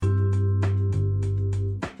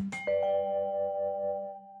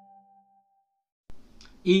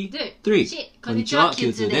3こんにちは、キュ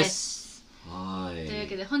ーズです。はい。というわ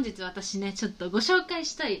けで本日私ね、ちょっとご紹介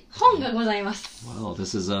したい本がございます。Well,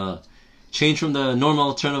 this is a change from the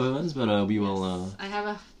normal turn of events, but we will... I have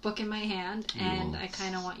a book in my hand, and I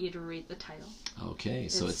kind of want you to read the title. Okay,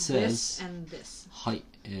 so it It's says... this and this. はい。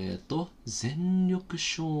全力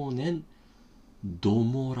少年ド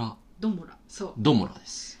モラ。ドモラ。そう。ドモラで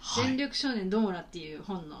す。全力少年ドモラっていう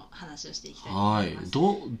本の話をしていきたいと思います。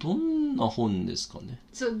はい。どんな本ですかね。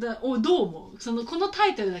そうだ。どう思う？このタ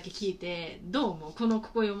イトルだけ聞いてどう思う？こ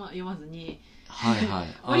こ読まずに。はいはい。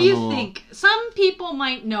What do you think? Some people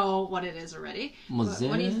might know what it is already. What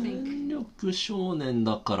do you think? 全力少年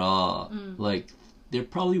だから、like they're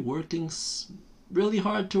probably working really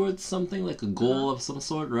hard towards something like a goal of some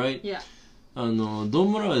sort, right? Yeah.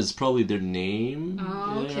 Domura is probably their name,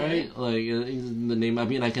 okay. right? Like the name. I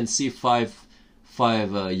mean, I can see five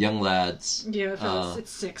young lads. Yeah,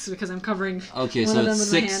 it's 6 because I'm covering. Okay, one so of them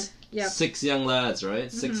it's with my hand. Yep. 6 young lads,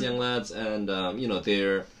 right? 6 young lads, and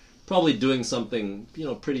they're probably doing something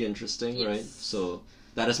pretty interesting, yes. right? So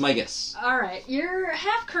that is my guess. All right, you're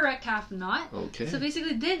half correct, half not. Okay. So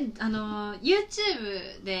basically,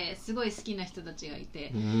 YouTube ですごい好きな人たちがい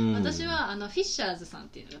て、私はフィッシャーズさんっ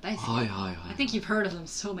ていうのが大好き。はいはいはい。I think you've heard of them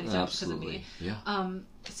so many times because of me. Yeah.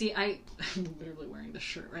 See, I'm literally wearing this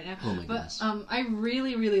shirt right now. Oh my goodness. But I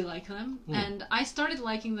really, really like them, and I started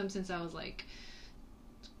liking them since I was like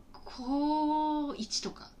高1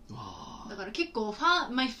とか。だから結構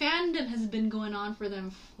my fandom has been going on for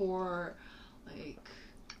them for like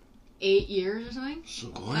 8 years or something. す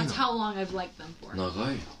ごいな。 That's how long I've liked them for.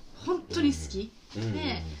 長い。本当に好き。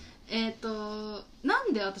で、な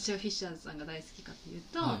んで私はフィッシャーズさんが大好きかっていう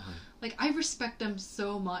と、like I respect them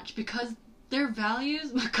so much because their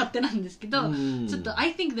values まあ勝手なんですけど、ちょっと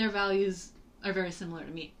I think their values are very similar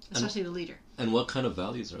to me, especially the leader. And what kind of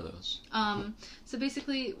values are those? So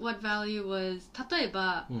basically, what value was 例え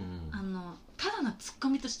ば、ただのツッコ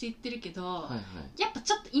ミとして言ってるけど、やっぱ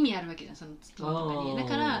ちょっと意味あるわけじゃん、そのツッコミとかに。だ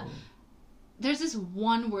から、there's this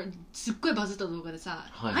one word すっごいバズった動画でさ、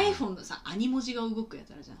iPhone のさ、アニ文字が動くや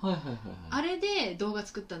つあるじゃん。あれで動画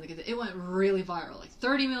作ったんだけど、it went really viral, like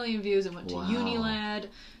 30 million views. It went to Unilad,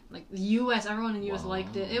 like the US, everyone in the US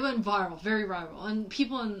liked it. It went viral, very viral, and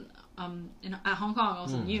people at Hong Kong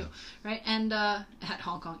also knew, right? And at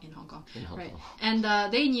Hong Kong, right? And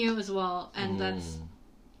they knew as well, and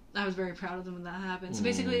I was very proud of them when that happened. So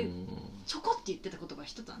basically, ちょこって言ってた言葉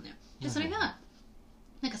一つあるんだよ。で、それが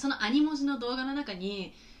なんかそのアニ文字の動画の中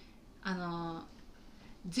に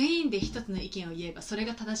全員で一つの意見を言えばそれ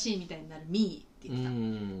が正しいみたいになる me って言ってた。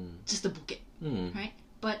Just a book it, right?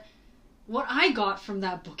 But what I got from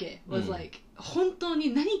that book it was like 本当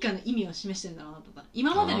に何かの意味を示してるんだろうなとか、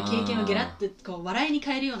今までの経験をゲラってこう笑いに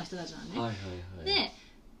変えるような人たちなんで、で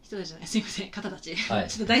人たちじゃない、すいません、方たち、ちょっ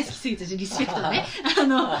と大好きすぎてリスペクトだね。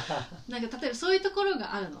なんか例えばそういうところ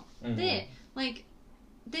があるの。で、like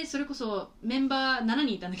でそれこそメンバー7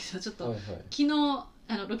人いたんだけど、ちょっと、昨日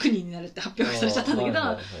6人になるって発表されちゃったんだけど、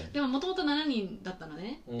でももともと7人だったの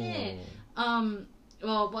ね。で、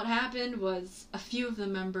well, what happened was a few of the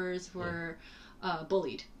members were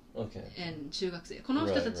bullied.中学生。この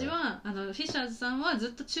人たちはフィッシャーズさんはず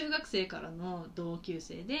っと中学生からの同級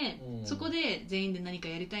生で、そこで全員で何か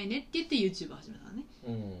やりたいねって言って YouTube を始めたのね。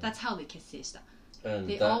That's how they 結成した。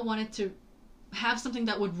They all wanted to have something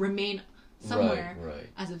that would remain somewhere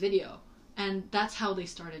as a video, and that's how they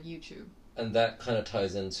started YouTube. And that kind of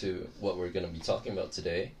ties into what we're going to be talking about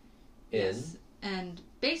today. Yes, and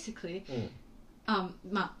basically,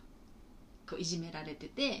 まあこういじめられて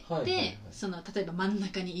て、でその例えば真ん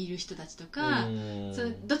中にいる人たちとか、そ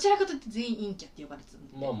のどちらかというと全員陰キャって呼ばれてたん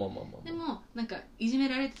だよね。でもなんかいじめ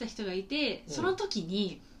られてた人がいて、その時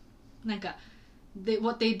になんか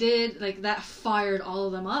what they did, like that fired all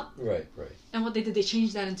of them up. Right. And what they did, they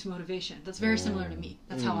changed that into motivation. That's very similar to me.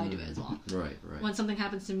 That's how I do it as well. Right. When something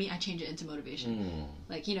happens to me, I change it into motivation.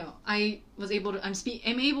 Like, I'm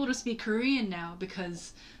able to speak Korean now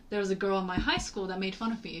because there was a girl in my high school that made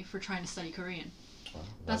fun of me for trying to study Korean.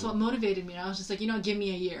 That's what motivated me. And I was just like, give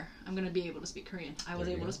me a year. I'm going to be able to speak Korean. I was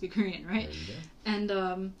able to speak Korean, right? And,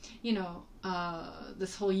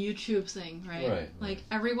 this whole YouTube thing, right? Like,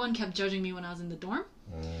 everyone kept judging me when I was in the dorm.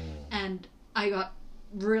 And I got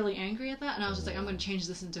really angry at that. And I was just like, I'm going to change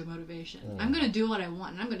this into motivation. I'm going to do what I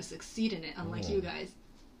want. And I'm going to succeed in it, unlike you guys.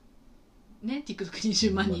 ね、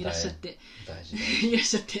TikTok20 万人いらっしゃって。いらっ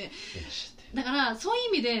しゃって。だから、そうい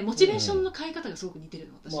う意味で、モチベーションの変え方がすごく似てる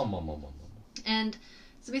の、私。And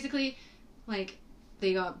so basically, like,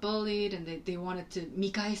 they got bullied and they wanted to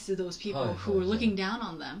見返す those people who were looking down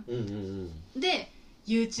on them. で、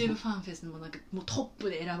YouTube ファンフェスのなんかもうトップ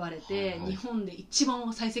で選ばれて、はいはい、日本で一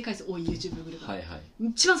番再生回数多い YouTube グループ、はいはい、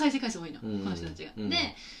一番再生回数多いの、この人たちが、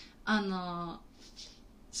で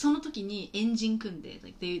その時にエンジン組んで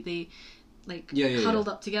they huddled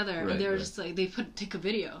up together and they were just like they take a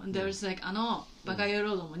video and they were just like バカ野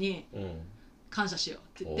郎どもに感謝しよ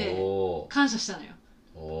うって言って感謝したのよ。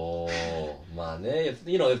まあね、if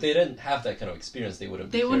they didn't have that kind of experience, they wouldn't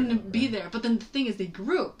be there. But then the thing is, they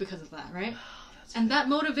grew because of that, right? And that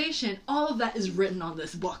motivation, all of that is written on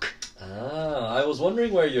this book. I was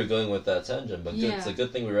wondering where you're going with that tangent, but it's a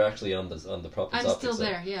good thing we were actually on the proper topic. I'm still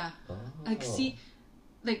there, yeah. Like, see,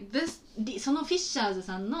 like this, そのフィッシャーズ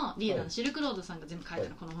さんのリーダーのシルクロードさんが全部書いた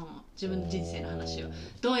の、この本を。自分の人生の話を。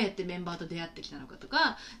どうやってメンバーと出会ってきたのかと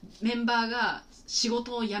か、メンバーが仕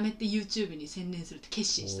事を辞めて YouTube に専念するって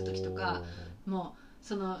決心した時とか、もう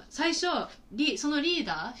その最初そのリー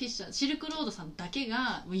ダーフィッシャーシルクロードさんだけ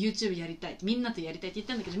がもう YouTube やりたいみんなとやりたいって言っ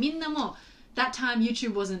たんだけど、みんなも that time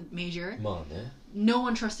YouTube wasn't major. まあね。No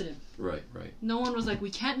one trusted him. Right. No one was like,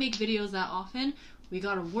 we can't make videos that often. We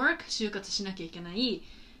gotta work. 就活しなきゃいけない。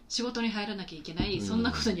仕事に入らなきゃいけない、そん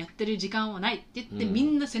なことにやってる時間はないって言って、み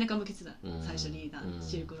んな背中向けてた、最初リーダー、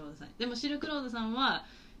シルクロードさん。でもシルクロードさんは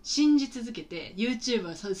信じ続けて YouTube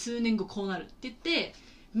は数年後こうなるって言って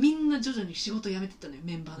みんな徐々に仕事を辞めてったのよ、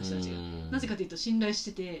メンバーの人たちが。なぜかというと信頼し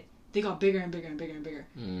てて、they got bigger and bigger and bigger and bigger.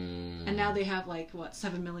 And now they have like what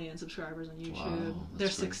 7 million subscribers on YouTube. They're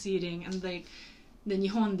succeeding and like で日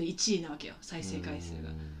本で1位なわけよ、再生回数が。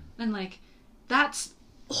And like that's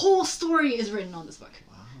whole story is written on this book.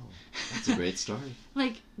 That's a great story.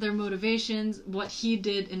 Like their motivations, what he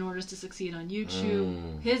did in order to succeed on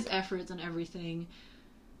YouTube, his efforts and everything,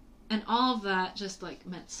 and all of that just like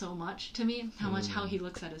meant so much to me. How he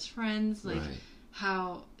looks at his friends, like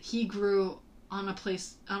how he grew on a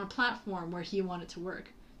platform where he wanted to work.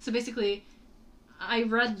 So basically, I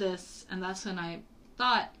read this, and that's when I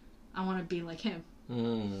thought I want to be like him.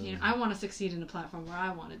 You know, I want to succeed in a platform where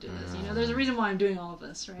I want to do this. You know, there's a reason why I'm doing all of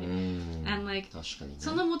this, right? And like,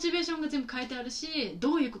 そのモチベーションが全部書いてあるし、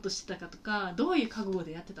どういうことしてたかとか、どういう覚悟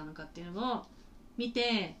でやってたのかっていうのを見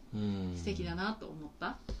て、素敵だなと思っ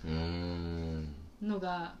たの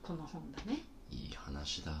がこの本だね。いい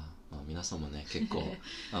話だ。まあ、皆さんもね、結構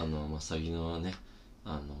まさぎのね、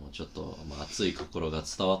ちょっと熱い心が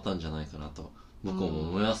伝わったんじゃないかなと僕も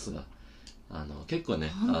思いますが、結構ね、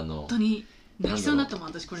本当に。泣きそうになったもん、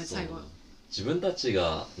私これ最後。自分たち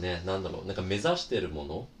がね、なんか目指しているも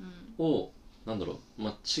のを、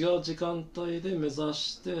違う時間帯で目指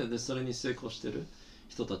してでそれに成功してる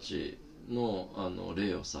人たちの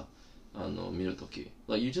例をさ見るとき、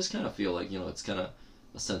like you just kind of feel like it's kind of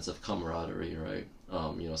a sense of camaraderie, right?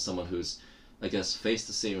 Someone who's I guess faced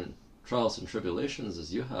the same trials and tribulations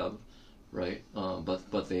as you have. Right,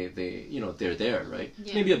 but they they're there, right?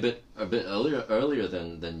 Yeah. Maybe a bit earlier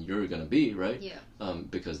than you're gonna be, right? Yeah.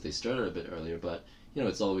 Because they started a bit earlier, but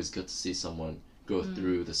it's always good to see someone go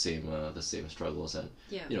through the same struggles and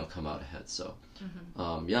come out ahead. So,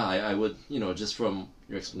 I would just from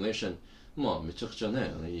your explanation, めちゃくちゃ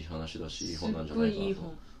ねいい話だしいい本なんじゃないかな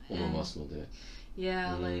と思いますので。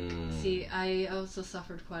Yeah, like, see, I also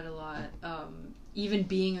suffered quite a lot, even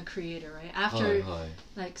being a creator, right? After,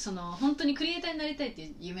 like, その、本当にクリエイターになりたいって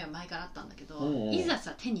いう夢は前からあったんだけど、いざ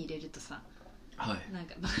さ、手に入れるとさ、なん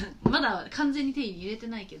か、まだ完全に手に入れて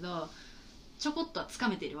ないけど、ちょこっとはつか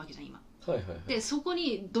めているわけじゃん、今。で、そこ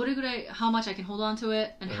にどれぐらい、how much I can hold on to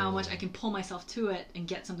it, and how much I can pull myself to it,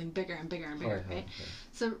 and get something bigger and bigger and bigger, right?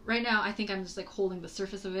 So, right now, I think I'm just, like, holding the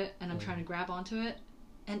surface of it, and I'm trying to grab onto it.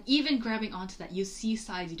 And even grabbing onto that, you see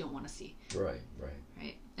sides you don't want to see. Right.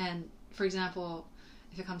 And for example,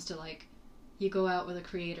 if it comes to like, you go out with a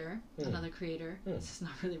creator, another creator. This is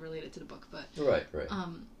not really related to the book, but right.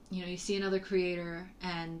 You see another creator,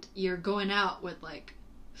 and you're going out with like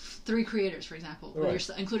 3 creators, for example,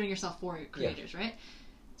 including yourself 4 creators, right?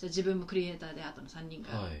 So 自分もクリエイターであとの3人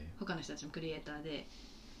が他の人たちもクリエイターで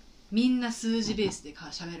みんな数字ベースで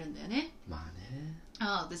喋るんだよね。まあね。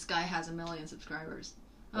Oh, this guy has 1 million subscribers.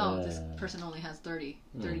 Oh, this person only has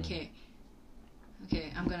 30k.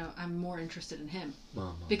 Okay, I'm more interested in him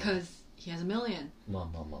because he has 1 million.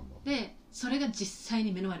 で、それが実際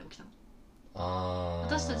に目の前で起きたの。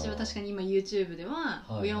私たちは確かに今 YouTube では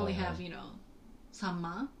we only have, 3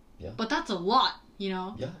万 But that's a lot,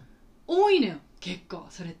 Yeah. 多いのよ、結構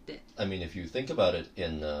それって。I mean, if you think about it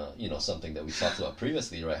in, something that we talked about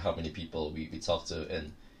previously, right? How many people we talked to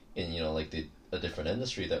in like a different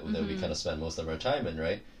industry that we kind of spend most of our time in,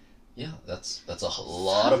 right? Yeah, that's a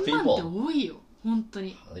lot of people. 3万って多いよ、本当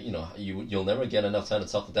に。You'll never get enough time to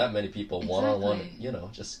talk to that many people one-on-one,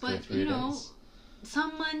 just go through your days.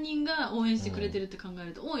 3万人が応援してくれてるって考え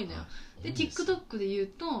ると多いのよ。で TikTok で言う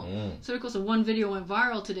と、それこそ one video went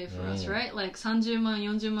viral today for us, right? Like 30万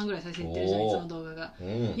40万ぐらい再生いってるじゃない、その動画が。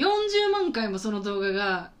40万回もその動画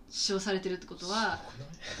が視聴されてるってことは、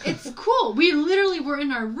It's cool. We literally were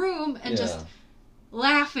in our room and just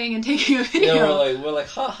laughing and taking a video. Yeah, we're like,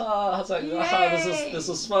 haha. It's like, haha, this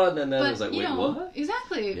was fun, and then it was like, wait, what?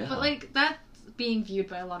 Exactly. But like that's being viewed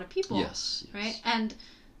by a lot of people. Yes. Right? And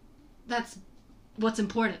that's what's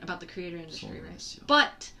important about the creator industry, right?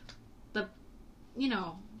 But the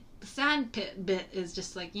sad bit is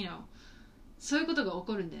just like, そういうことが起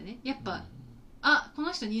こるんだよね。やっぱ、あ、こ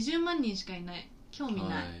の人20万人しかいない。興味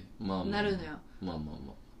ない。なるのよ。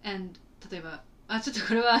And 例えば、ちょっと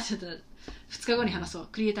これはちょっと2日後に話そう。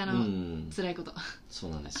クリエイターの辛いこと。そ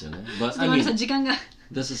うなんですよね。But I mean, 時間が。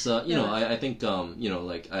This is, I think,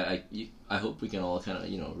 like, I hope we can all kind of,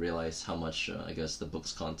 realize how much, I guess, the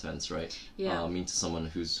book's contents, right, mean to someone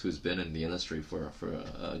who's been in the industry for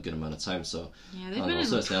a good amount of time. So, yeah, they've been in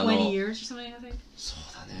 20 years or something, I think. そう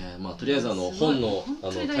だね。まあとりあえず本の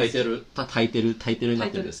タイトルになっ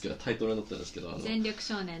てるんですけど、タイトルになってるんですけど、全力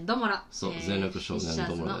少年ドモラ。そう、全力少年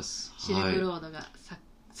ドモラです。シルクロードが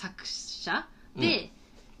作者で。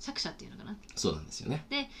作者っていうのかな。そうなんですよね。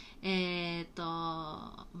で、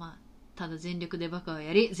まあただ全力でバカを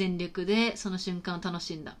やり、全力でその瞬間を楽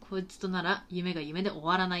しんだ。こいつとなら夢が夢で終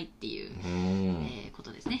わらないっていう、こ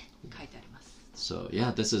とですね。書いてあります。So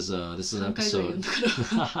yeah, this is an episode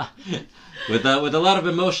with a lot of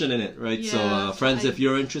emotion in it, right? So friends, if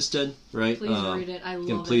you're interested, right, please read it. I love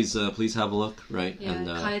it. Please have a look, right?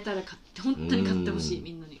 And 買えたら買って本当に買ってほしい、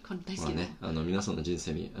みんなに。これ大好きね。皆さんの人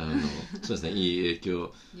生にそうですね、いい影響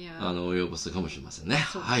を及ぼすかもしれませんね。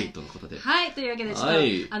はい、ということで。はい、というわけでちょっと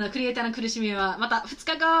クリエイターの苦しみはまた2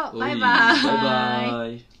日後。バイバイ。バイバ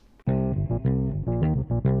イ。